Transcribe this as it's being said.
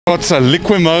Kotze,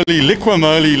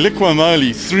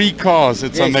 liquimoly, 3 cars.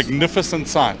 It's Yes. a magnificent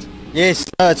sight. Yes,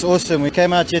 no, it's awesome. We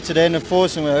came out here today in the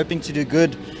force and we're hoping to do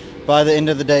good by the end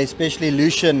of the day, especially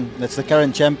Lucian, that's the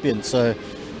current champion. So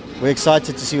we're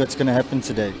excited to see what's going to happen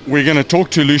today. We're going to talk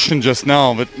to Lucian just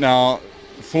now, but now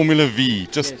Formula Vee.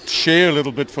 Just Yes. share a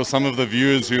little bit for some of the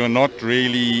viewers who are not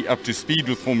really up to speed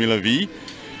with Formula Vee.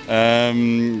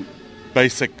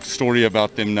 Basic story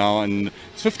about them now, and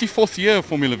it's 54th year of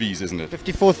Formula V's, isn't it?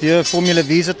 54th year of Formula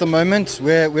V's at the moment.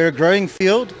 We're a growing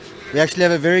field. We actually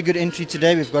have a very good entry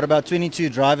today. We've got about 22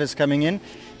 drivers coming in.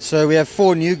 So we have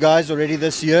 4 new guys already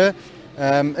this year.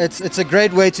 It's a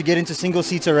great way to get into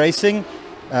single-seater racing.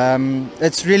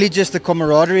 It's really just the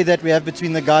camaraderie that we have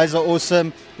between the guys are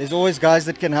awesome. There's always guys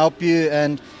that can help you,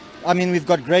 and I mean, we've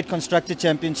got great constructor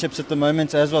championships at the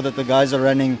moment as well that the guys are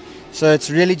running. So it's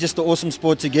really just an awesome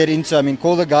sport to get into. I mean,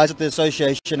 call the guys at the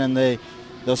association and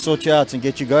they'll sort you out and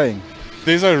get you going.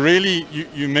 There's a really,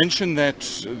 you mentioned that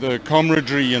the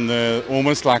camaraderie and the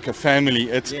almost like a family.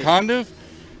 It's Yes. kind of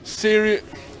serious,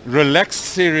 relaxed,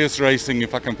 serious racing,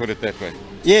 if I can put it that way.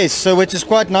 Yes, so which is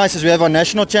quite nice is we have our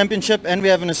national championship and we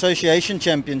have an association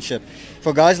championship.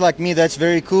 For guys like me, that's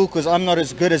very cool because I'm not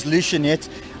as good as Lucian yet.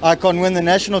 I can't win the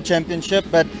national championship,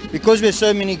 but because we're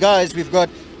so many guys, we've got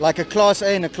like a class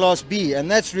A and a class B, and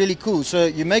that's really cool. So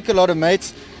you make a lot of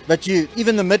mates, but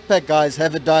even the mid-pack guys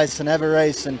have a dice and have a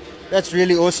race, and that's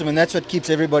really awesome, and that's what keeps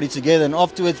everybody together. And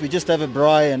afterwards, we just have a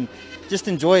braai and just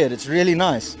enjoy it. It's really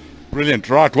nice. Brilliant.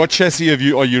 Right, what chassis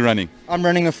are you running? I'm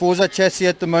running a Forza chassis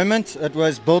at the moment. It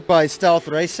was built by Stealth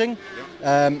Racing,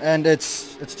 and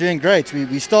it's doing great.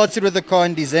 We started with the car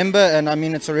in December, and I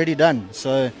mean, it's already done.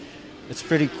 So it's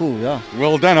pretty cool, yeah.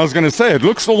 Well done. I was going to say, it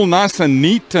looks all nice and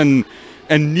neat and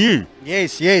new.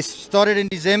 Yes. Started in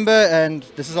December, and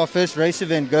this is our first race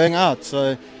event going out.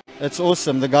 So it's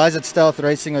awesome. The guys at Stealth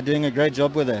Racing are doing a great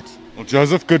job with that. Well,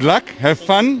 Joseph, good luck. Have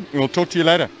fun. We'll talk to you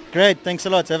later. Great. Thanks a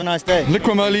lot. Have a nice day.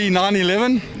 Liquimoly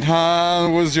 911.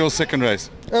 How was your second race?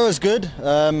 It was good.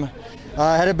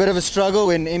 I had a bit of a struggle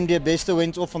when MD Bester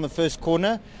went off on the first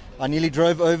corner. I nearly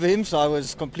drove over him, so I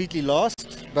was completely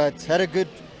lost. But had a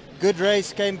good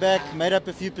race, came back, made up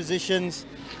a few positions,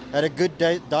 had a good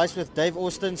dice with Dave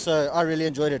Austin, so I really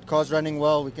enjoyed it. Car's running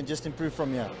well, we can just improve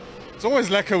from here. It's always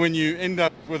lekker when you end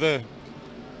up with a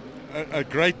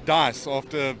great dice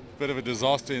after a bit of a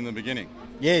disaster in the beginning.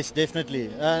 Yes,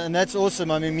 definitely. And that's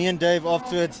awesome. I mean, me and Dave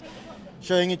afterwards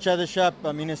showing each other shop.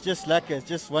 I mean, it's just lekker. It's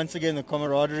just, once again, the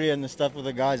camaraderie and the stuff with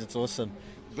the guys. It's awesome.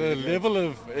 The level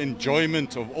of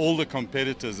enjoyment of all the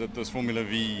competitors at this Formula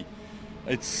Vee,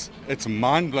 it's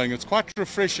mind-blowing. It's quite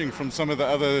refreshing from some of the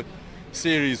other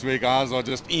series where guys are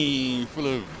just full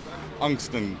of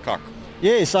angst and cock.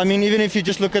 Yes, I mean, even if you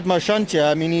just look at Marchant here,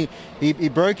 I mean, he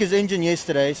broke his engine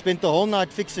yesterday, spent the whole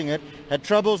night fixing it, had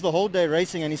troubles the whole day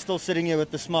racing, and he's still sitting here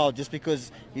with a smile just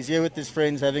because he's here with his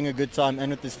friends having a good time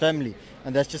and with his family.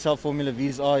 And that's just how Formula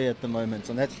V's are here at the moment,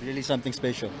 and that's really something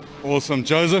special. Awesome.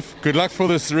 Joseph, good luck for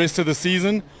this rest of the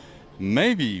season.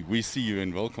 Maybe we see you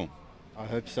in Welkom. I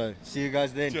hope so. See you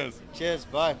guys then. Cheers. Cheers,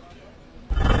 bye.